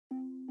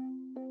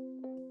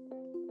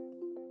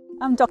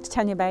I'm Dr.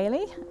 Tanya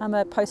Bailey. I'm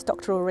a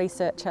postdoctoral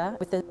researcher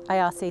with the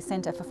ARC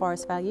Centre for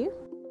Forest Value.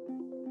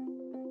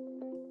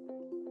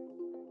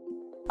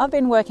 I've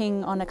been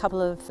working on a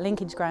couple of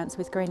linkage grants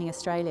with Greening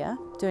Australia,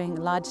 doing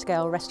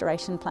large-scale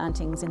restoration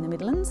plantings in the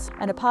Midlands.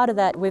 And a part of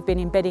that we've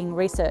been embedding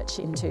research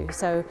into.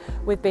 So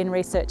we've been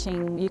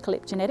researching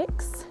eucalypt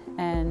genetics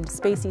and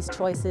species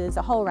choices,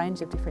 a whole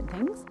range of different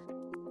things.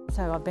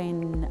 So I've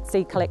been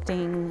seed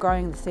collecting,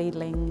 growing the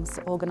seedlings,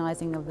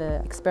 organising of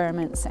the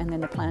experiments and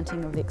then the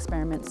planting of the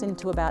experiments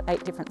into about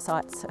 8 different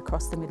sites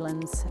across the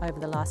Midlands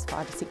over the last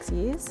 5 to 6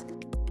 years.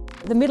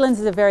 The Midlands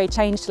is a very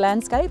changed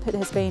landscape. It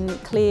has been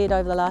cleared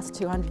over the last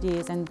 200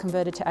 years and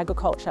converted to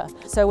agriculture.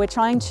 So we're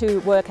trying to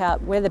work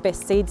out where the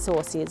best seed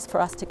source is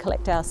for us to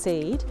collect our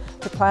seed,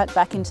 to plant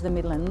back into the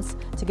Midlands,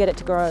 to get it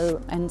to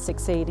grow and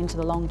succeed into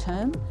the long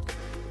term.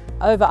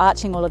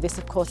 Overarching all of this,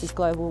 of course, is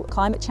global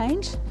climate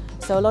change.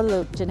 So a lot of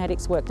the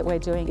genetics work that we're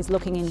doing is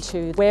looking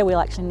into where we'll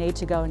actually need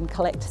to go and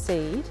collect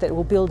seed that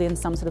will build in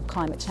some sort of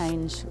climate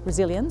change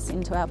resilience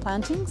into our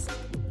plantings.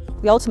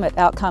 The ultimate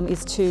outcome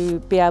is to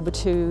be able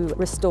to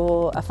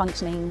restore a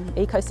functioning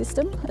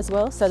ecosystem as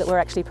well, so that we're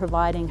actually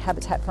providing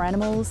habitat for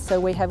animals. So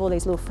we have all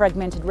these little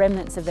fragmented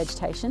remnants of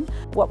vegetation.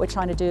 What we're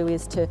trying to do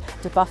is to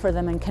buffer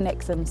them and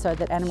connect them so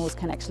that animals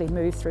can actually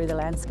move through the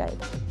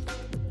landscape.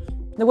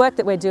 The work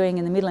that we're doing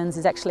in the Midlands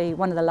is actually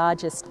one of the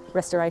largest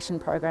restoration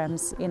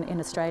programs in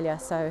Australia,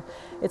 so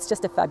it's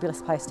just a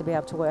fabulous place to be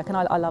able to work, and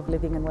I love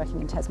living and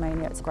working in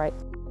Tasmania. It's great.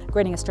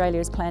 Greening Australia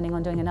is planning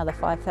on doing another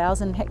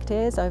 5,000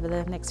 hectares over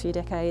the next few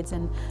decades,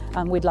 and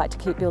we'd like to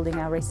keep building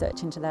our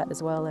research into that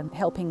as well and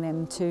helping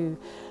them to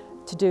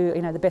do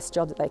the best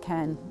job that they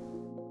can.